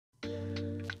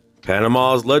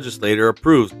Panama's legislature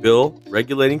approves bill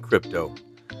regulating crypto.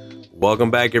 Welcome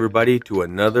back, everybody, to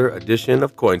another edition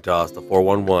of Coin Toss, the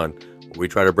 411, where we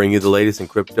try to bring you the latest in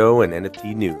crypto and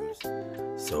NFT news.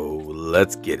 So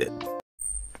let's get it.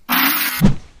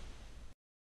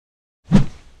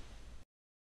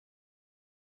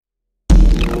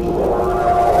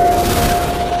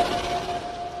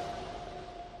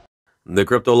 The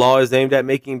crypto law is aimed at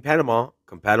making Panama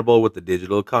compatible with the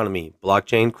digital economy,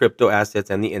 blockchain, crypto assets,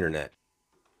 and the internet.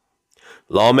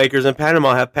 Lawmakers in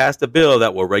Panama have passed a bill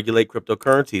that will regulate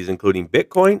cryptocurrencies, including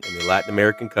Bitcoin, in the Latin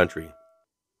American country.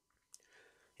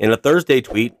 In a Thursday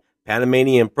tweet,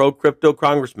 Panamanian pro-crypto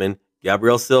Congressman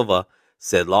Gabriel Silva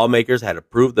said lawmakers had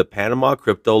approved the Panama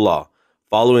crypto law,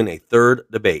 following a third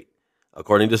debate.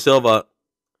 According to Silva,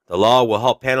 the law will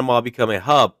help Panama become a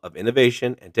hub of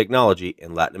innovation and technology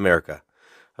in Latin America.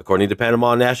 According to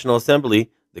Panama National Assembly,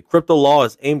 the crypto law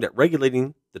is aimed at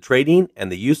regulating the trading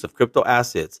and the use of crypto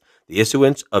assets, the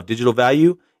issuance of digital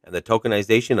value, and the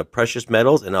tokenization of precious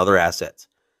metals and other assets,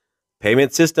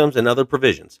 payment systems, and other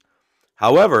provisions.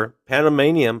 However,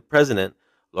 Panamanian President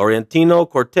Laurentino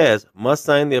Cortez must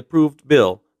sign the approved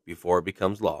bill before it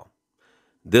becomes law.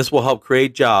 This will help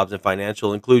create jobs and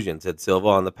financial inclusion, said Silva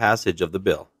on the passage of the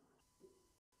bill.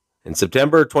 In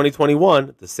September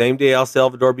 2021, the same day El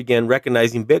Salvador began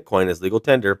recognizing Bitcoin as legal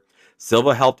tender,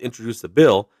 Silva helped introduce a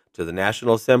bill to the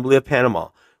National Assembly of Panama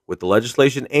with the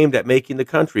legislation aimed at making the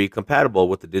country compatible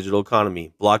with the digital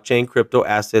economy, blockchain, crypto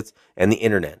assets, and the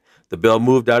internet. The bill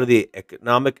moved out of the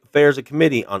Economic Affairs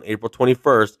Committee on April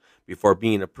 21st before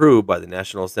being approved by the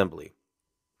National Assembly.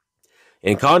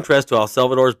 In contrast to El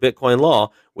Salvador's Bitcoin law,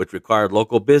 which required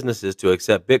local businesses to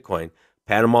accept Bitcoin,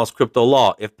 Panama's crypto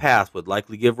law, if passed, would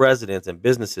likely give residents and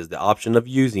businesses the option of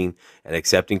using and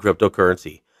accepting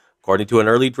cryptocurrency. According to an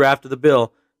early draft of the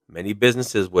bill, many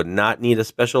businesses would not need a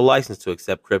special license to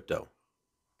accept crypto.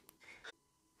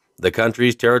 The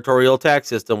country's territorial tax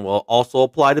system will also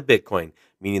apply to Bitcoin,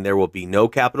 meaning there will be no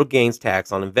capital gains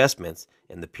tax on investments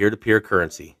in the peer-to-peer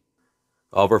currency.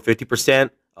 Over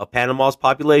 50% of Panama's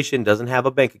population doesn't have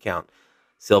a bank account,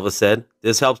 Silva said.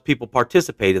 This helps people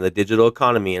participate in the digital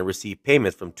economy and receive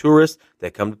payments from tourists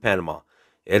that come to Panama.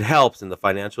 It helps in the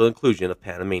financial inclusion of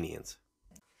Panamanians.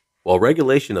 While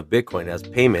regulation of Bitcoin as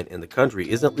payment in the country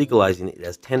isn't legalizing it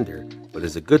as tender, but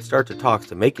is a good start to talks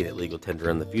to making it legal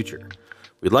tender in the future.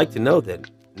 We'd like to know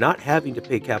that not having to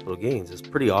pay capital gains is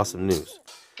pretty awesome news.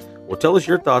 Well, tell us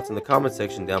your thoughts in the comment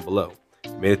section down below.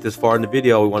 If you made it this far in the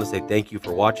video, we want to say thank you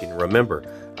for watching. And remember,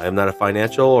 I am not a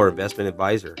financial or investment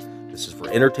advisor. This is for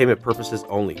entertainment purposes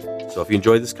only. So if you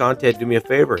enjoyed this content, do me a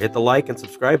favor, hit the like and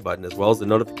subscribe button as well as the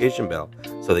notification bell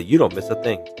so that you don't miss a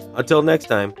thing. Until next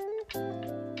time.